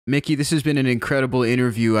Mickey, this has been an incredible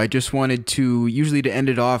interview. I just wanted to, usually to end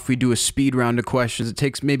it off, we do a speed round of questions. It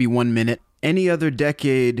takes maybe 1 minute. Any other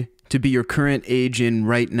decade to be your current age in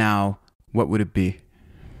right now, what would it be?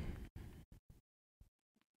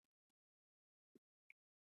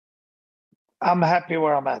 I'm happy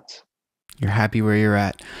where I'm at. You're happy where you're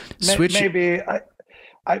at. Switch. Maybe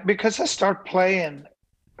because I start playing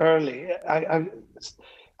early.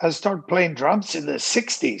 I started playing drums in the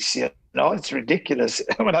 '60s. You know, it's ridiculous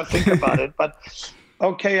when I think about it. But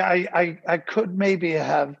okay, I could maybe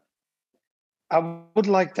have. I would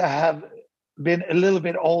like to have been a little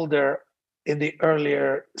bit older in the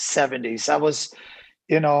earlier '70s. I was,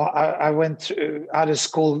 I went out of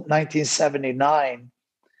school 1979.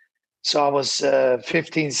 So I was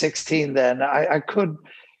 15, 16 then. I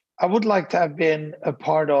would like to have been a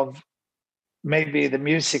part of maybe the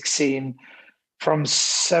music scene from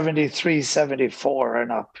 73, 74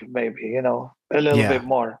 and up, maybe, a little Yeah, bit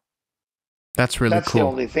more. that's really That's the cool.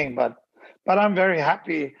 only thing. But I'm very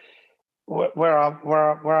happy where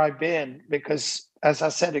I've been because, as I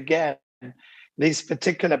said again, these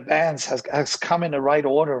particular bands has come in the right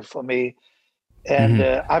order for me. And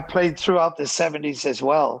Hmm. I played throughout the '70s as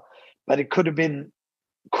well, but it could have been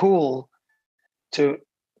cool to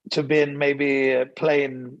been maybe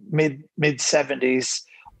playing mid '70s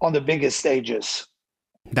on the biggest stages.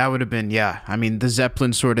 That would have been, yeah. I mean, the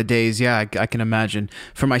Zeppelin sort of days, yeah, I can imagine.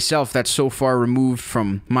 For myself, that's so far removed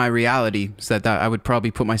from my reality so that I would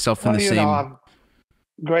probably put myself in Well, the same. I'm a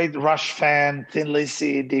great Rush fan, Thin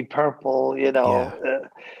Lizzy, Deep Purple, Yeah.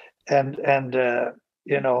 and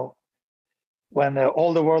you know when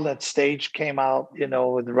All the World at Stage came out,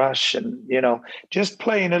 with Rush, and just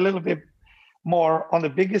playing a little bit more on the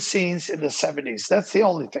biggest scenes in the '70s. That's the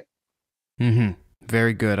only thing. Hmm.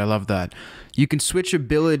 Very good. I love that. You can switch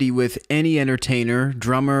ability with any entertainer,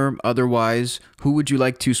 drummer, otherwise. Who would you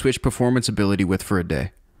like to switch performance ability with for a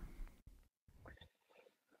day?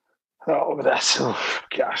 Oh,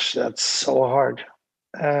 gosh, that's so hard.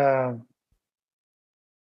 Uh,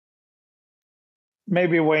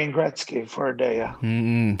 Maybe Wayne Gretzky for a day. Yeah.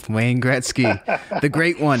 Wayne Gretzky, the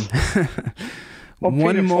great one. Or Peter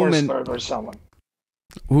One moment. Forsberg or someone.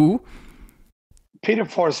 Who? Peter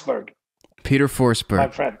Forsberg, Peter my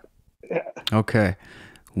Forsberg. friend. Yeah. Okay.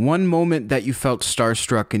 One moment that you felt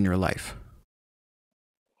starstruck in your life.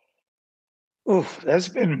 Oof, there's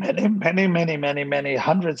been many, many, many, many, many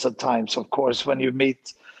hundreds of times, of course, when you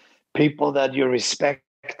meet people that you respect,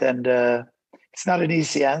 and it's not an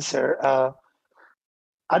easy answer.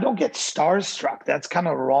 I don't get starstruck. That's kind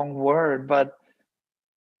of a wrong word, but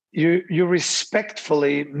you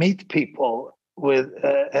respectfully meet people with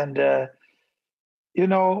and you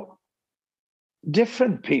know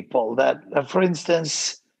different people that, for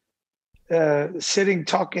instance, sitting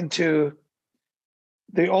talking to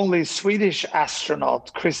the only Swedish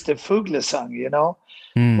astronaut, Christer Fuglesang,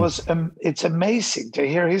 Hmm. was it's amazing to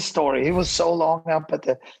hear his story. He was so long up at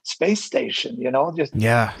the space station, just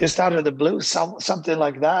Yeah. out of the blue, something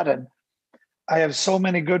like that. And I have so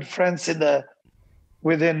many good friends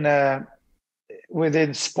within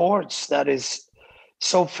within sports that is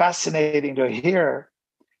so fascinating to hear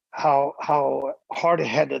how hard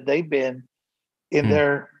headed they've been in Hmm.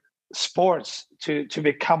 their sports to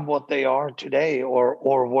become what they are today or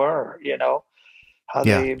were, how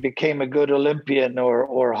Yeah. they became a good Olympian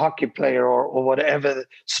or hockey player or whatever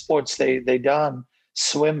sports they done,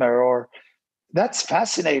 swimmer, or that's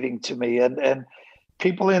fascinating to me. And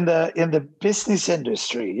people in the business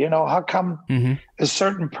industry, how come Hmm. a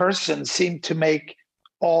certain person seem to make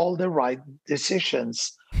all the right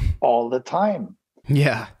decisions all the time?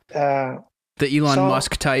 Yeah. Uh, The Elon so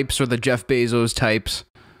Musk types or the Jeff Bezos types.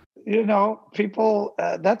 people,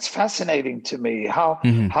 that's fascinating to me. how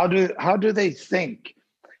Hmm. how do they think?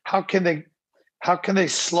 how can they how can they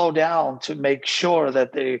slow down to make sure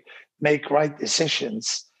that they make right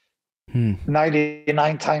decisions Hmm.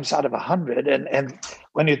 99 times out of 100? And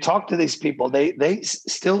when you talk to these people,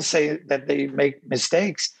 still say that they make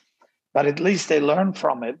mistakes, but at least they learn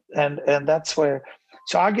from it. And that's where,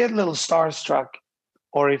 so I get a little starstruck,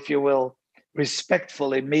 or if you will,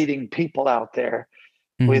 respectfully meeting people out there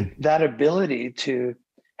with Hmm. that ability to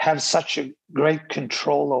have such a great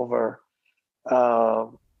control over uh,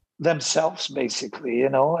 themselves, basically,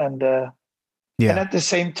 and Yeah. at the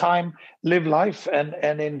same time live life and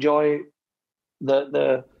enjoy the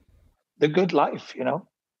the the good life.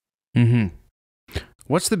 Hmm.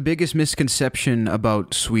 What's the biggest misconception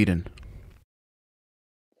about Sweden?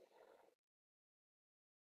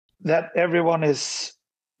 That everyone is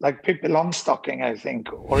like Pippi Longstocking, I think,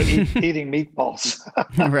 or eating meatballs.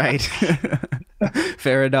 Right.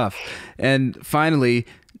 Fair enough. And finally,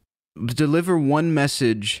 deliver one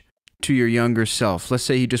message to your younger self. Let's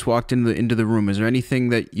say he just walked into the room. Is there anything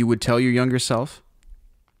that you would tell your younger self?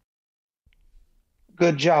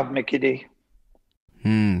 Good job, Mikkey Dee.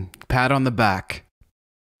 Pat on the back.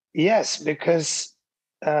 Yes, because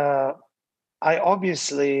I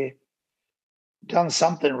obviously done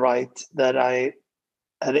something right that at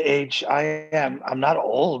the age I am. I'm not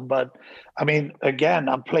old, but I mean, again,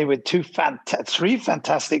 I'm playing with three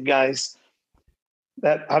fantastic guys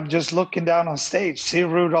that I'm just looking down on stage. See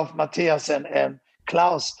Rudolf, Matthias, and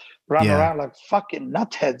Klaus run around like fucking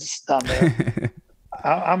nutheads down there.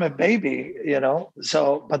 I'm a baby, you know.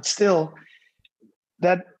 So, but still,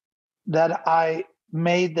 that I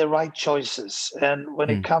made the right choices. And when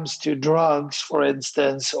it comes to drugs, for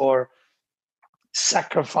instance, or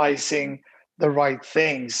sacrificing the right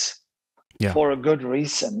things for a good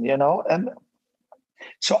reason, you know. And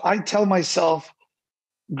so I tell myself,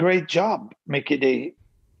 great job, Mikkey Dee,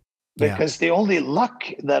 because the only luck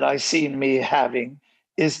that I see in me having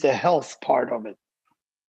is the health part of it.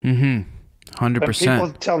 100%. When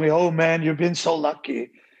people tell me, oh man, you've been so lucky.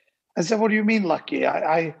 I said, what do you mean lucky?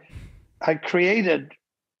 I created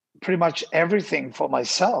pretty much everything for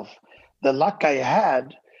myself. The luck I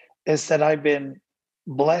had is that I've been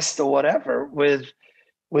blessed or whatever with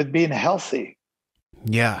being healthy.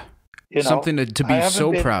 Yeah. You know, something to be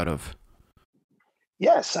so proud of.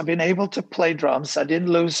 Yes, I've been able to play drums. I didn't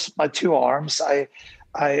lose my two arms.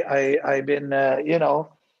 I've been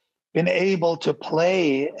been able to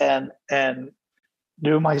play and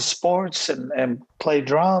do my sports and play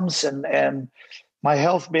drums and my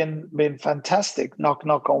health been fantastic. Knock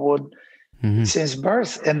on wood since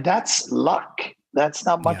birth, and that's luck. That's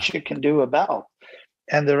not much you can do about.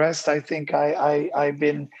 And the rest, I think I've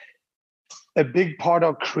been a big part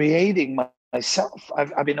of creating myself.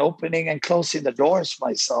 I've been opening and closing the doors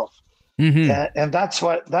myself. And that's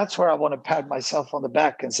where I want to pat myself on the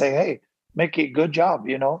back and say, hey, Mickey, good job.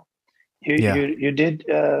 You know, you did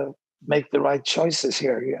make the right choices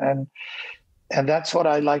here. And that's what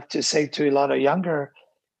I like to say to a lot of younger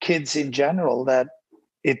kids in general, that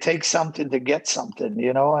it takes something to get something,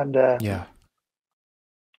 you know, and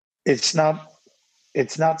it's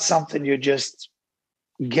not something you just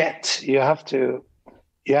get. You have to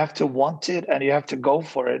want it, and you have to go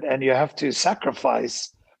for it, and you have to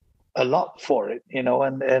sacrifice a lot for it, you know.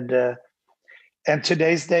 And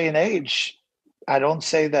today's day and age, I don't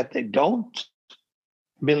say that they don't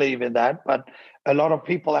believe in that, but a lot of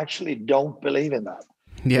people actually don't believe in that.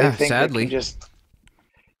 Yeah, they think sadly, they can just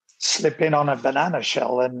slip in on a banana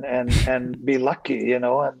shell and be lucky, you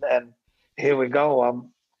know. And here we go.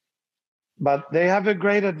 But they have a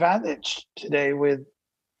great advantage today with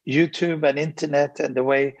YouTube and internet and the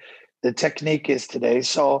way the technique is today.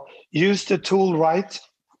 So use the tool right,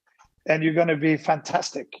 and you're going to be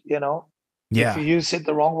fantastic, you know. If you use it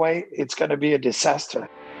the wrong way, it's going to be a disaster.